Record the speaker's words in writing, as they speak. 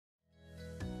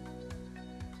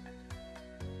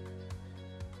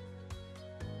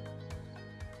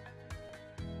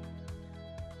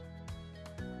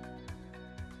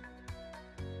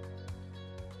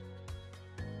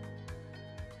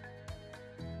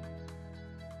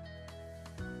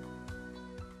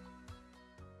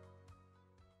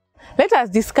Let us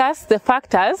discuss the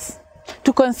factors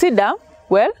to consider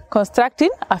while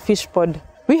constructing a fish pond.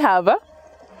 We have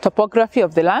topography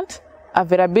of the land,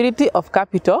 availability of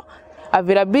capital,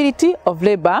 availability of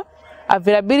labor,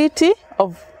 availability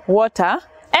of water,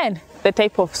 and the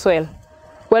type of soil.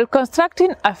 While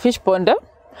constructing a fish pond,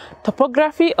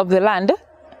 topography of the land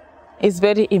is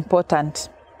very important.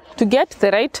 To get the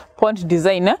right pond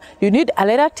design, you need a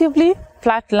relatively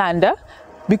flat land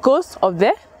because of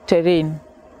the terrain.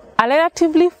 A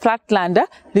relatively flat land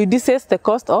reduces the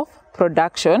cost of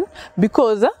production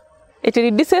because it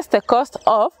reduces the cost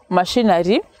of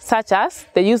machinery such as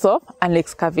the use of an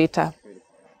excavator.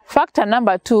 Factor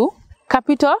number 2,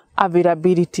 capital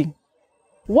availability.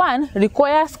 One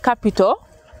requires capital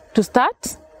to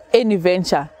start any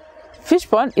venture. Fish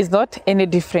pond is not any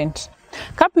different.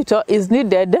 Capital is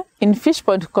needed in fish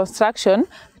pond construction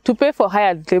to pay for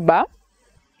hired labor,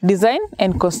 design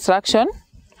and construction,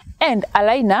 and a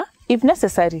liner if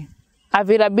necessary.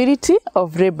 Availability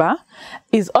of labor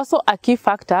is also a key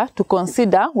factor to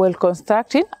consider while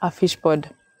constructing a fish pond,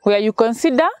 where you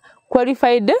consider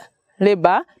qualified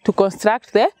labor to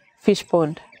construct the fish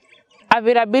pond.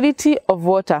 Availability of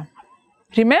water.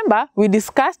 Remember, we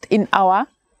discussed in our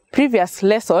previous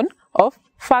lesson of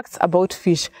facts about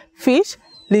fish. Fish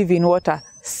live in water,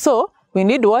 so we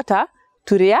need water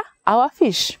to rear our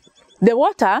fish. The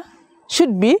water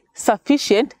should be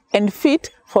sufficient and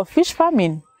fit for fish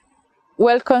farming.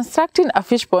 While constructing a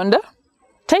fish pond,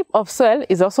 type of soil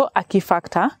is also a key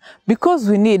factor because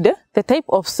we need the type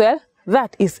of soil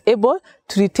that is able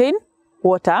to retain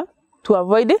water to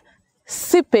avoid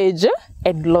seepage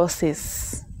and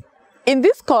losses. In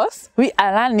this course, we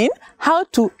are learning how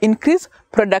to increase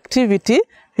productivity,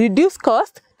 reduce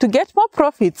cost to get more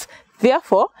profits.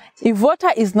 Therefore, if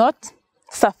water is not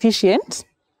sufficient,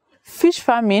 fish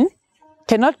farming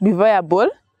cannot be viable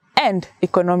and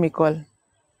economical.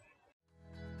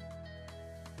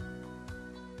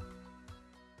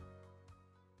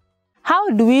 How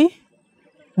do we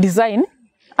design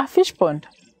a fish pond?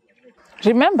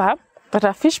 Remember that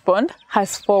a fish pond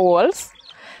has 4 walls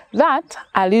that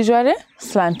are usually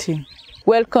slanting.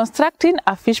 While constructing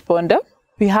a fish pond,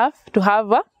 we have to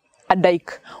have a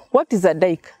dike. What is a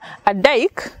dike? A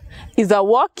dike is a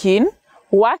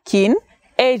working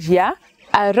area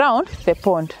around the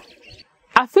pond.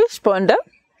 A fish pond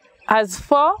has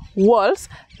 4 walls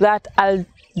that are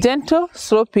gentle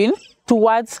sloping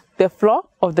towards the floor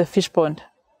of the fish pond.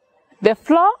 The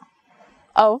floor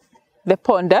of the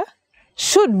pond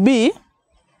should be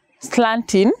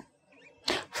slanting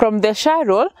from the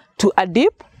shallow to a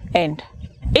deep end.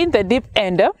 In the deep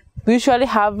end, we usually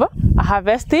have a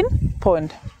harvesting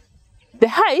pond. The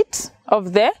height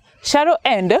of the shallow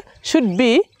end should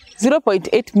be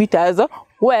 0.8 meters,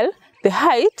 while the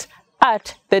height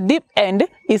at the deep end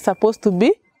is supposed to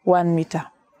be 1 meter.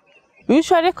 We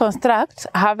usually construct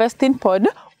a harvesting pond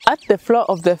at the floor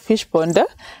of the fish pond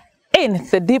in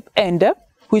the deep end,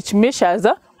 which measures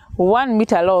 1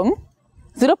 meter long,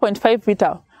 0.5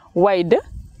 meter wide,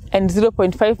 and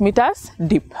 0.5 meters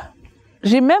deep.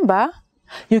 Remember,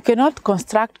 you cannot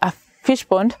construct a fish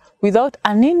pond without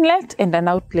an inlet and an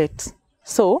outlet.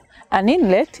 So, an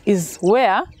inlet is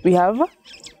where we have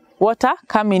water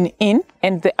coming in,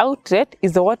 and the outlet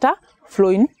is the water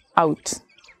flowing out.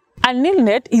 An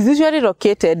inlet is usually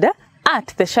located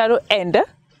at the shallow end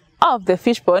of the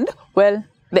fish pond, while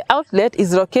the outlet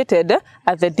is located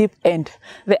at the deep end.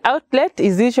 The outlet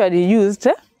is usually used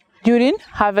during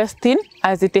harvesting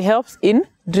as it helps in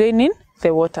draining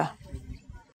the water.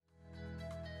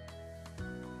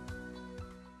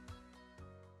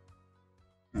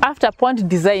 After pond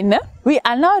design, we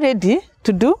are now ready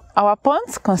to do our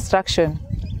pond's construction.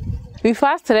 We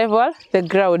first level the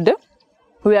ground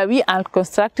where we are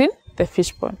constructing the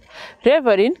fish pond.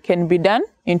 Leveling can be done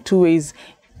in 2 ways.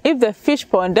 If the fish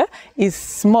pond is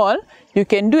small, you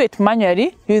can do it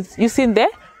manually using the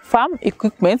farm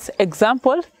equipment,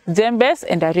 example, jembes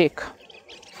and a rake.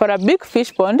 For a big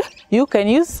fish pond, you can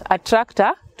use a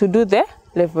tractor to do the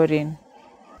leveling.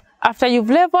 After you've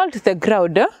leveled the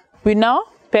ground, we now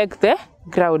peg the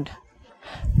ground.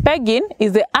 Pegging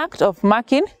is the act of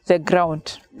marking the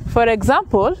ground. For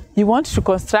example, you want to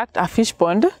construct a fish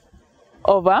pond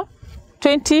over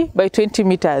 20 by 20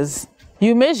 meters.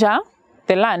 You measure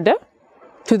the land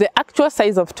to the actual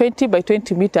size of 20 by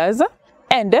 20 meters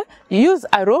and use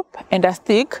a rope and a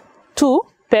stick to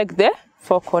peg the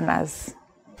 4 corners.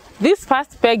 This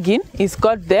first pegging is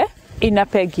called the inner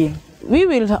pegging. We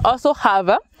will also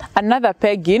have another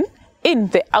pegging in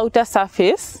the outer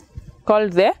surface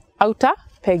called the outer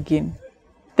pegging.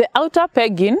 The outer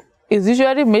pegging is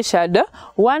usually measured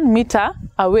 1 meter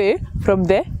away from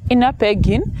the inner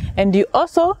pegging, and you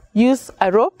also use a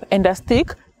rope and a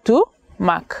stick to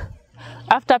mark.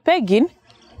 After pegging,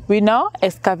 we now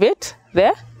excavate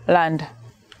the land.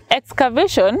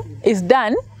 Excavation is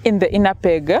done in the inner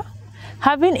peg,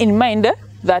 having in mind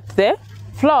that the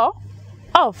floor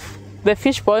of the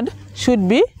fish pond should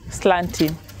be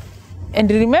slanting. And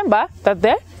remember that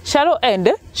the shallow end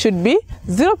should be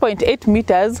 0.8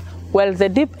 meters while the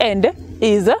deep end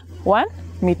is 1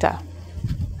 meter.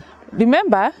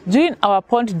 Remember, during our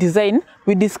pond design,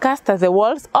 we discussed that the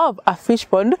walls of a fish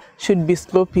pond should be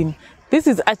sloping. This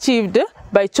is achieved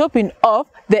by chopping off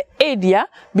the area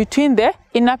between the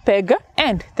inner peg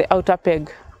and the outer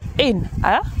peg in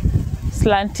a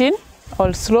slanting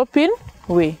or sloping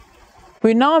way.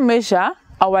 We now measure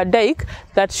our dike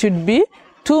that should be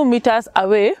 2 meters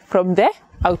away from the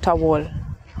outer wall.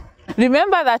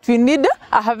 Remember that we need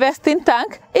a harvesting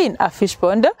tank in a fish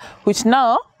pond, which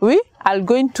now we are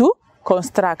going to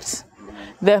construct.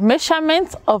 The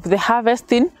measurements of the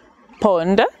harvesting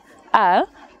pond are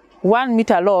 1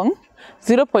 meter long,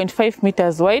 0.5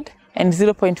 meters wide, and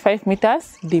 0.5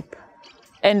 meters deep.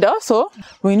 And also,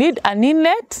 we need an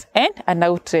inlet and an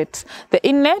outlet. The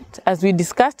inlet, as we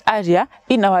discussed earlier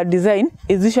in our design,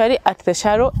 is usually at the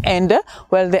shallow end,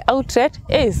 while the outlet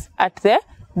is at the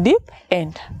deep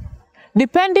end.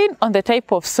 Depending on the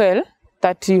type of soil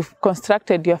that you've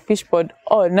constructed your fish pond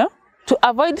on, to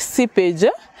avoid seepage,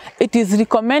 it is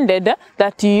recommended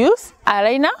that you use a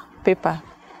liner paper.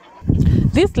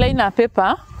 This liner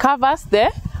paper covers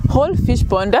the whole fish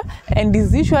pond and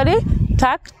is usually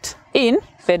tucked in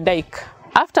the dike.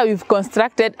 After we've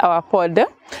constructed our pod,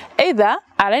 either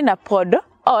a liner pod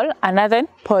or another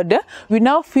pod, we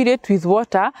now fill it with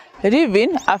water,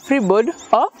 leaving a freeboard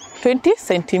of 20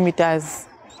 centimeters.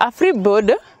 A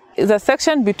freeboard is a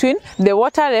section between the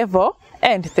water level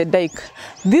and the dike.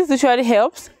 This usually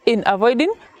helps in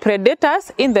avoiding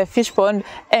predators in the fish pond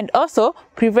and also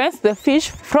prevents the fish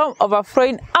from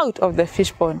overflowing out of the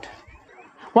fish pond.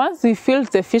 Once we fill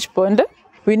the fish pond,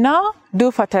 we now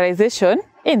do fertilization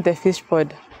in the fish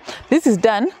pond. This is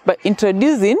done by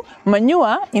introducing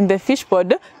manure in the fish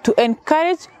pond to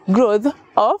encourage growth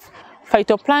of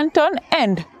phytoplankton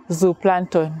and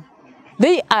zooplankton.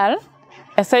 They are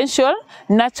essential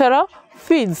natural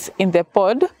feeds in the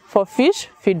pond for fish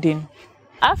feeding.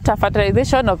 After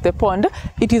fertilization of the pond,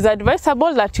 it is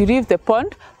advisable that you leave the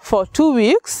pond for 2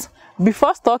 weeks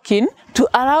before stocking to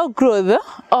allow growth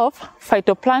of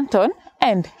phytoplankton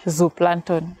and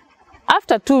zooplankton.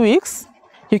 After 2 weeks,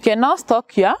 you can now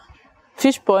stock your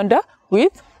fish pond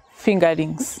with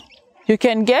fingerlings. You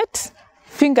can get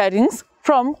fingerlings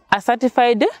from a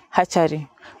certified hatchery.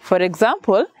 For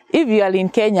example, if you are in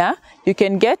Kenya, you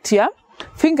can get your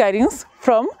fingerlings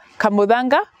from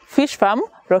Kamudanga Fish Farm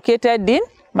located in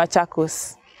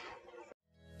Machakos.